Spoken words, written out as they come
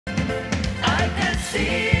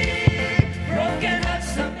see broken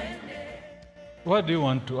hearts amended. Why do you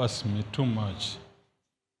want to ask me too much?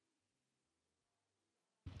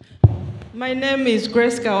 My name is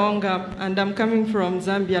Grace Kaonga, and I'm coming from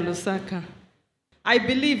Zambia, Lusaka. I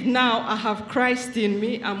believe now I have Christ in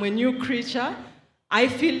me. I'm a new creature. I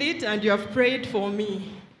feel it, and you have prayed for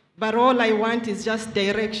me. But all I want is just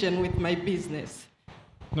direction with my business.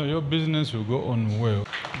 No, your business will go on well,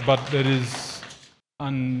 but there is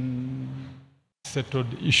unsettled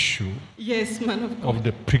issue Yes, man of God. of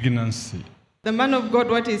the pregnancy. The man of God,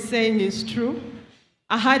 what he's saying is true.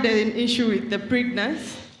 I had an issue with the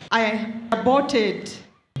pregnancy. I aborted.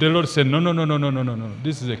 The Lord said, no.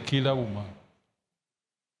 This is a killer woman.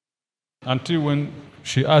 Until when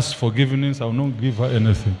she asks forgiveness, I will not give her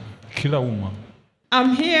anything. Killer woman.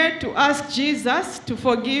 I'm here to ask Jesus to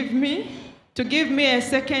forgive me, to give me a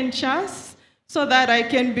second chance so that I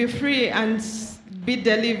can be free and be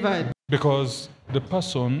delivered. Because the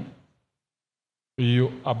person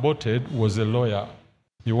you aborted was a lawyer.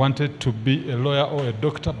 You wanted to be a lawyer or a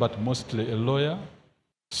doctor, but mostly a lawyer.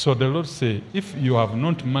 So the Lord said, if you have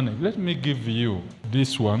not money, let me give you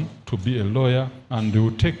this one to be a lawyer, and they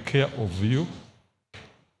will take care of you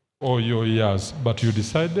all your years. But you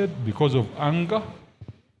decided, because of anger,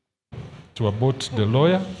 to abort the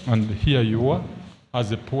lawyer, and here you are,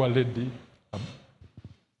 as a poor lady,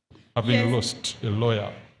 having Yes. lost a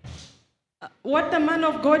lawyer. What the man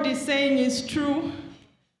of God is saying is true.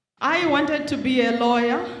 I wanted to be a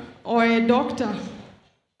lawyer or a doctor.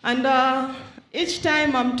 And each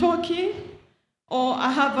time I'm talking or I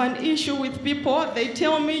have an issue with people, they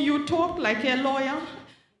tell me you talk like a lawyer,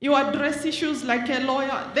 you address issues like a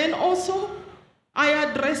lawyer. Then also, I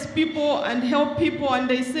address people and help people, and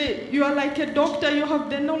they say, you are like a doctor, you have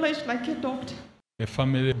the knowledge like a doctor. A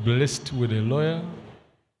family blessed with a lawyer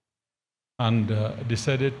and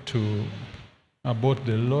decided to abort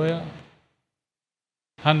the lawyer.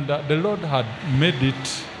 And the Lord had made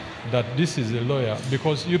it that this is a lawyer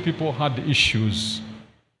because you people had issues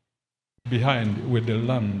behind with the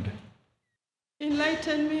land.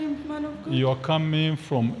 Enlighten me, man of God. You are coming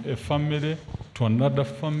from a family to another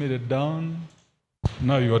family down.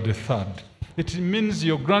 Now you are the third. It means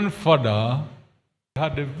your grandfather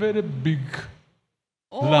had a very big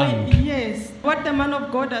land. Yes. What the man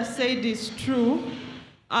of God has said is true.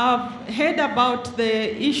 I've heard about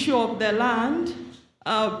the issue of the land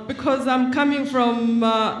because I'm coming from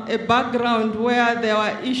a background where there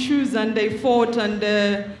were issues and they fought, and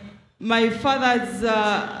my father's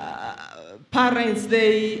parents,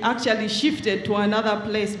 they actually shifted to another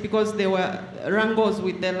place because there were wrangles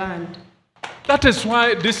with the land. That is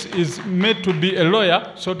why this is made to be a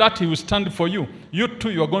lawyer, so that he will stand for you. You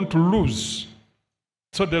too, you are going to lose.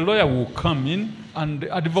 So the lawyer will come in and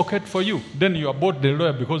advocate for you. Then you abort the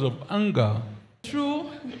lawyer because of anger. True.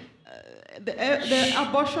 The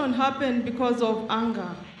abortion happened because of anger.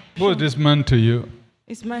 Who is this man to you?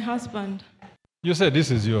 It's my husband. You said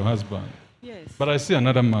this is your husband. Yes. But I see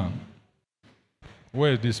another man.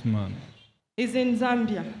 Where is this man? He's in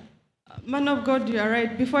Zambia. Man of God, you are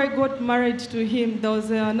right. Before I got married to him, there was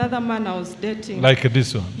another man I was dating. Like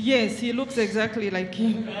this one? Yes, he looks exactly like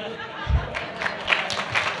him.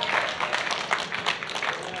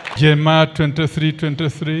 Jeremiah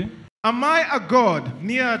 23:23. Am I a God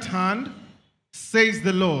near at hand, says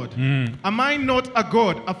the Lord? Am I not a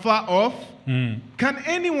God afar off? Can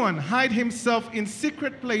anyone hide himself in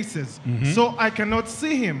secret places so I cannot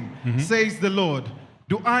see him, says the Lord?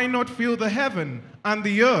 Do I not feel the heaven and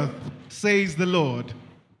the earth, says the Lord?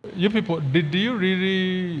 You people, did you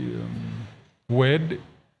really wed?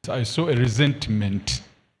 I saw a resentment.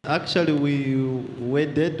 Actually, we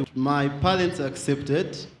wedded. My parents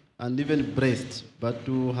accepted and even blessed, but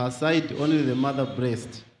to her side, only the mother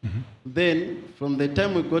blessed. Then, from the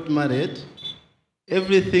time we got married,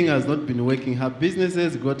 everything has not been working. Her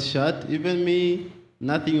businesses got shut. Even me,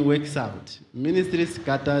 nothing works out. Ministry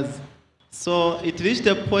scatters. So it reached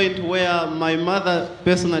a point where my mother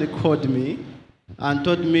personally called me and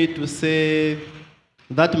told me to say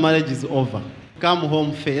that marriage is over. Come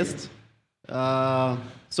home first, so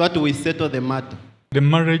that we settle the matter. The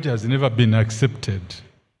marriage has never been accepted.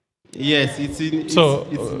 Yes, it's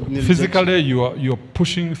physically you're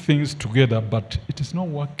pushing things together, but it is not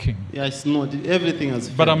working. Yeah, it's not. Everything has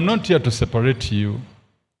failed. But I'm not here to separate you.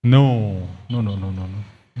 No.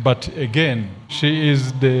 But again, she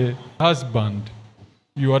is the husband.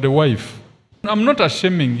 You are the wife. I'm not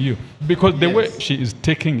ashaming you, because the way she is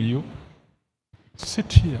taking you,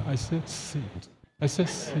 sit here. I said sit. I said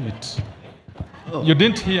sit. Oh. You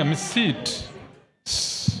didn't hear me. Sit.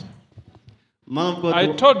 Man of God,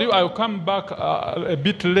 I told you I'll come back a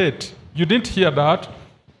bit late. You didn't hear that?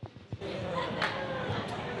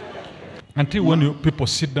 Until when people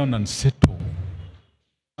sit down and settle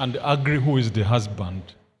and agree who is the husband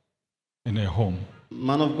in a home.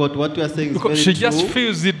 Man of God, what you are saying Because is she very true. just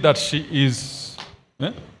feels it that she is.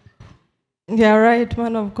 Eh? Yeah, right,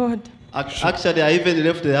 man of God. Actually, I even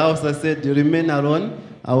left the house. I said, you remain alone.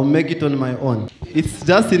 I will make it on my own. It's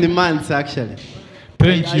just in months, actually.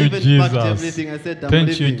 Thank I you, even packed Jesus. everything. I said, I'm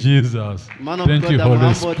Thank you, leaving. Jesus. Man of Thank God, you, I'm Holy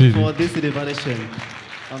humbled Spirit. for this revelation.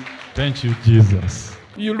 Thank you, Jesus.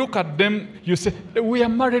 You look at them, you say, we are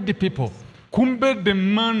married people. Kumbe, the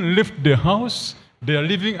man left the house, they are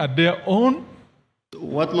living at their own.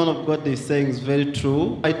 What man of God is saying is very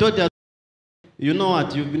true. I told you, you know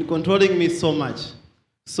what, you've been controlling me so much.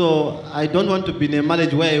 So I don't want to be in a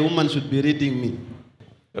marriage where a woman should be reading me.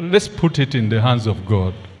 Let's put it in the hands of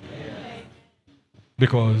God.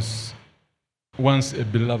 Because once a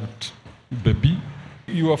beloved baby,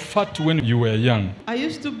 you were fat when you were young. I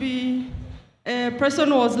used to be a person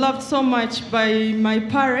who was loved so much by my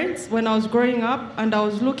parents when I was growing up, and I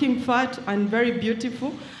was looking fat and very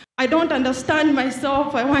beautiful. I don't understand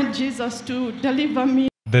myself. I want Jesus to deliver me.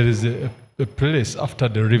 There is a place after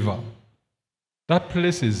the river. That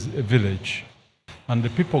place is a village. And the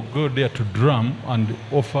people go there to drum and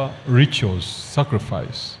offer rituals,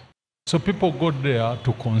 sacrifice. So people go there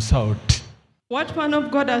to consult. What man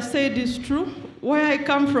of God has said is true. Where I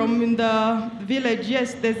come from in the village,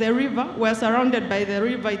 yes, there's a river. We're surrounded by the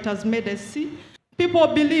river. It has made a sea. People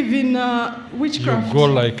believe in witchcraft. You go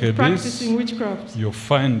like this. Practicing witchcraft. You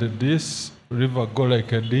find this river, go like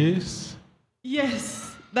this.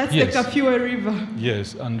 Yes, that's Yes. the Kafue River.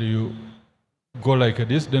 Yes, and you go like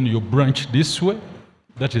this, then you branch this way.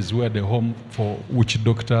 That is where the home for witch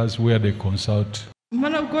doctors, where they consult.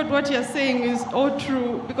 Man of God, what you're saying is all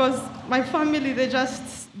true, because my family, they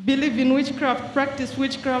just believe in witchcraft, practice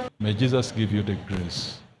witchcraft. May Jesus give you the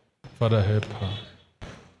grace. Father, help her.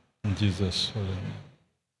 In Jesus' name.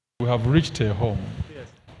 We have reached a home. Yes.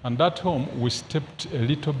 And that home, we stepped a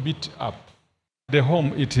little bit up. The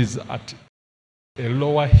home, it is at a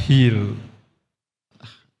lower hill.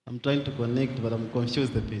 I'm trying to connect, but I'm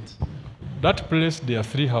confused a bit. That place, there are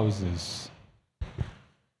 3 houses.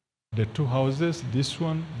 The 2 houses, this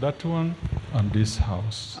one, that one, and this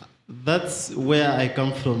house. That's where I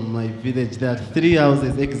come from, my village. There are 3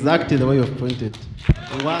 houses, exactly the way you've pointed.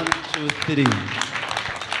 1, 2, 3.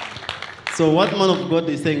 So what man of God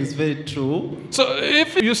is saying is very true. So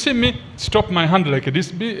if you see me stop my hand like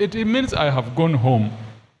this, it means I have gone home.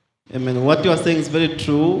 Amen. What you are saying is very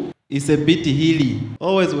true. It's a bit hilly.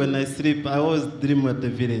 Always when I sleep, I always dream of the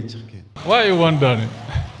village. Okay. Why are you wondering?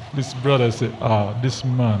 This brother said, this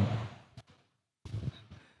man.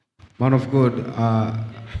 Man of God,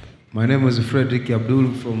 my name is Frederick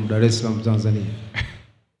Abdul from Dar es Salaam, Tanzania.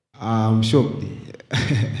 I'm shocked.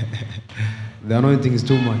 The anointing is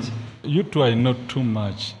too much. You two are not too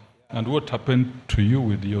much. And what happened to you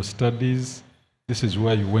with your studies? This is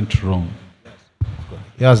where you went wrong.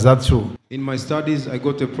 Yes, that's true. In my studies, I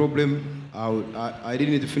got a problem. I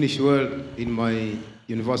didn't finish well in my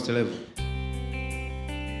university level.